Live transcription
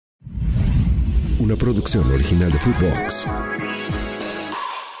una producción original de Footbox.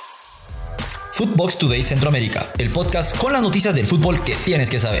 Footbox Today Centroamérica, el podcast con las noticias del fútbol que tienes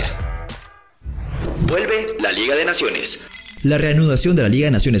que saber. Vuelve la Liga de Naciones. La reanudación de la Liga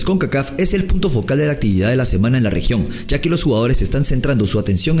de Naciones Concacaf es el punto focal de la actividad de la semana en la región, ya que los jugadores están centrando su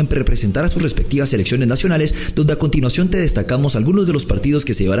atención en representar a sus respectivas selecciones nacionales, donde a continuación te destacamos algunos de los partidos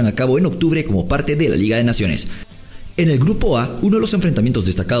que se llevarán a cabo en octubre como parte de la Liga de Naciones. En el grupo A, uno de los enfrentamientos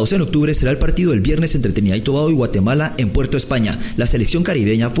destacados en octubre será el partido del viernes entre Trinidad y Tobago y Guatemala en Puerto España. La selección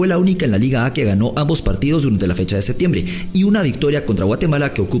caribeña fue la única en la Liga A que ganó ambos partidos durante la fecha de septiembre, y una victoria contra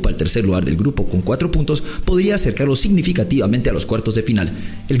Guatemala, que ocupa el tercer lugar del grupo con 4 puntos, podría acercarlo significativamente a los cuartos de final.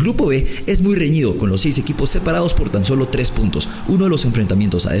 El grupo B es muy reñido, con los 6 equipos separados por tan solo 3 puntos. Uno de los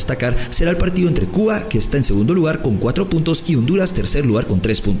enfrentamientos a destacar será el partido entre Cuba, que está en segundo lugar con 4 puntos, y Honduras, tercer lugar con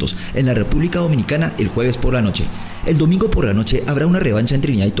 3 puntos, en la República Dominicana el jueves por la noche. El domingo por la noche habrá una revancha en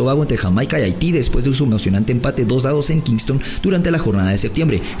Trinidad y Tobago entre Jamaica y Haití después de su emocionante empate 2-2 en Kingston durante la jornada de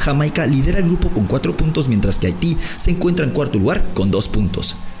septiembre. Jamaica lidera el grupo con 4 puntos, mientras que Haití se encuentra en cuarto lugar con 2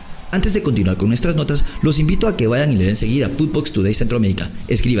 puntos. Antes de continuar con nuestras notas, los invito a que vayan y le den seguida a Footbox Today Centroamérica.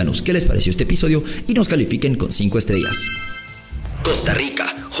 Escríbanos qué les pareció este episodio y nos califiquen con 5 estrellas. Costa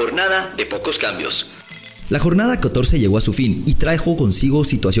Rica, jornada de pocos cambios. La jornada 14 llegó a su fin y trajo consigo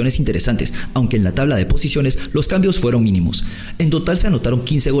situaciones interesantes, aunque en la tabla de posiciones los cambios fueron mínimos. En total se anotaron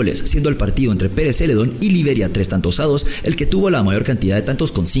 15 goles, siendo el partido entre Pérez Celedón y Liberia 3 tantos a 2 el que tuvo la mayor cantidad de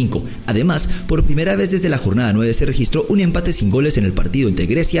tantos con 5. Además, por primera vez desde la jornada 9 se registró un empate sin goles en el partido entre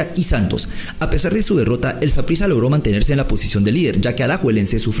Grecia y Santos. A pesar de su derrota, el Saprissa logró mantenerse en la posición de líder, ya que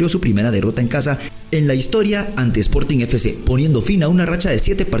Alajuelense sufrió su primera derrota en casa en la historia ante Sporting FC, poniendo fin a una racha de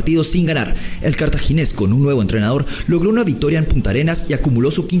 7 partidos sin ganar. El cartaginés, con un nuevo entrenador, logró una victoria en Punta Arenas y acumuló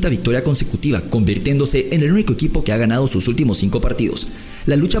su 5ª victoria consecutiva, convirtiéndose en el único equipo que ha ganado sus últimos 5 partidos.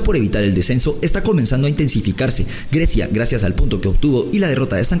 La lucha por evitar el descenso está comenzando a intensificarse. Grecia, gracias al punto que obtuvo y la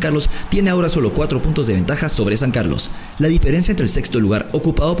derrota de San Carlos, tiene ahora solo 4 puntos de ventaja sobre San Carlos. La diferencia entre el 6º lugar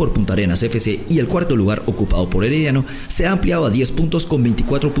ocupado por Punta Arenas FC y el 4º lugar ocupado por Herediano se ha ampliado a 10 puntos con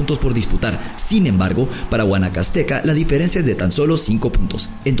 24 puntos por disputar. Sin embargo, para Guanacasteca la diferencia es de tan solo 5 puntos.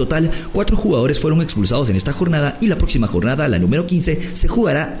 En total, 4 jugadores fueron expulsados en esta jornada y la próxima jornada, la número 15, se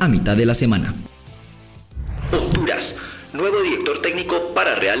jugará a mitad de la semana. Honduras. Nuevo director técnico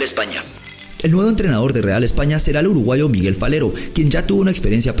para Real España. El nuevo entrenador de Real España será el uruguayo Miguel Falero, quien ya tuvo una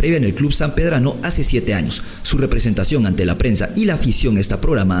experiencia previa en el club sanpedrano hace 7 años. Su representación ante la prensa y la afición está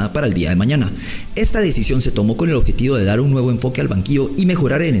programada para el día de mañana. Esta decisión se tomó con el objetivo de dar un nuevo enfoque al banquillo y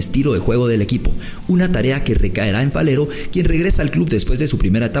mejorar el estilo de juego del equipo, una tarea que recaerá en Falero, quien regresa al club después de su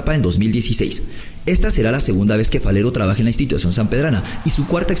primera etapa en 2016. Esta será la segunda vez que Falero trabaja en la institución sanpedrana y su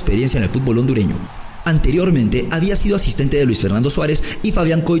 4ª experiencia en el fútbol hondureño. Anteriormente había sido asistente de Luis Fernando Suárez y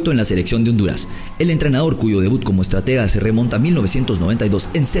Fabián Coito en la selección de Honduras. El entrenador, cuyo debut como estratega se remonta a 1992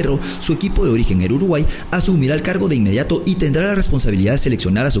 en Cerro, su equipo de origen era Uruguay, asumirá el cargo de inmediato y tendrá la responsabilidad de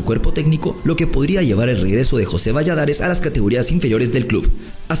seleccionar a su cuerpo técnico, lo que podría llevar el regreso de José Valladares a las categorías inferiores del club.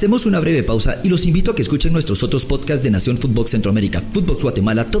 Hacemos una breve pausa y los invito a que escuchen nuestros otros podcasts de Nación Footbox Centroamérica, Footbox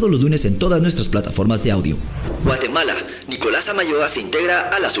Guatemala, todos los lunes en todas nuestras plataformas de audio. Guatemala, Nicolás Amayoa se integra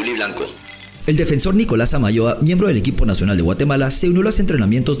al azul y blanco. El defensor Nicolás Amayoa, miembro del equipo nacional de Guatemala, se unió a los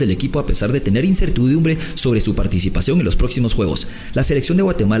entrenamientos del equipo a pesar de tener incertidumbre sobre su participación en los próximos juegos. La selección de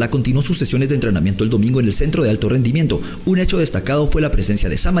Guatemala continuó sus sesiones de entrenamiento el domingo en el centro de alto rendimiento. Un hecho destacado fue la presencia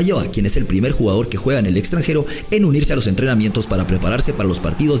de Samayoa, quien es el primer jugador que juega en el extranjero en unirse a los entrenamientos para prepararse para los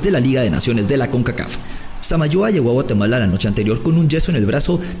partidos de la Liga de Naciones de la Concacaf. Samayoa llegó a Guatemala la noche anterior con un yeso en el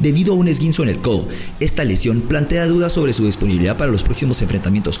brazo debido a un esguinzo en el codo. Esta lesión plantea dudas sobre su disponibilidad para los próximos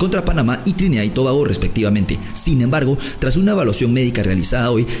enfrentamientos contra Panamá y Trinidad y Tobago respectivamente. Sin embargo, tras una evaluación médica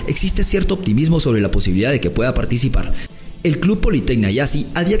realizada hoy, existe cierto optimismo sobre la posibilidad de que pueda participar. El club Politecna Yasi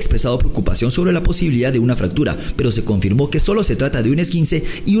había expresado preocupación sobre la posibilidad de una fractura, pero se confirmó que solo se trata de un esguince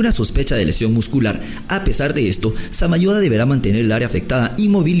y una sospecha de lesión muscular. A pesar de esto, Samayoa deberá mantener el área afectada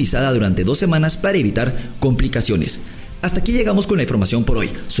inmovilizada durante 2 semanas para evitar complicaciones. Hasta aquí llegamos con la información por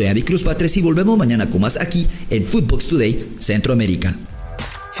hoy. Soy Avi Cruz Patres y volvemos mañana con más aquí en Footbox Today Centroamérica.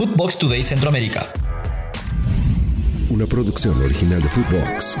 Footbox Today Centroamérica. Una producción original de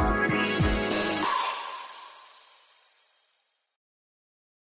Footbox.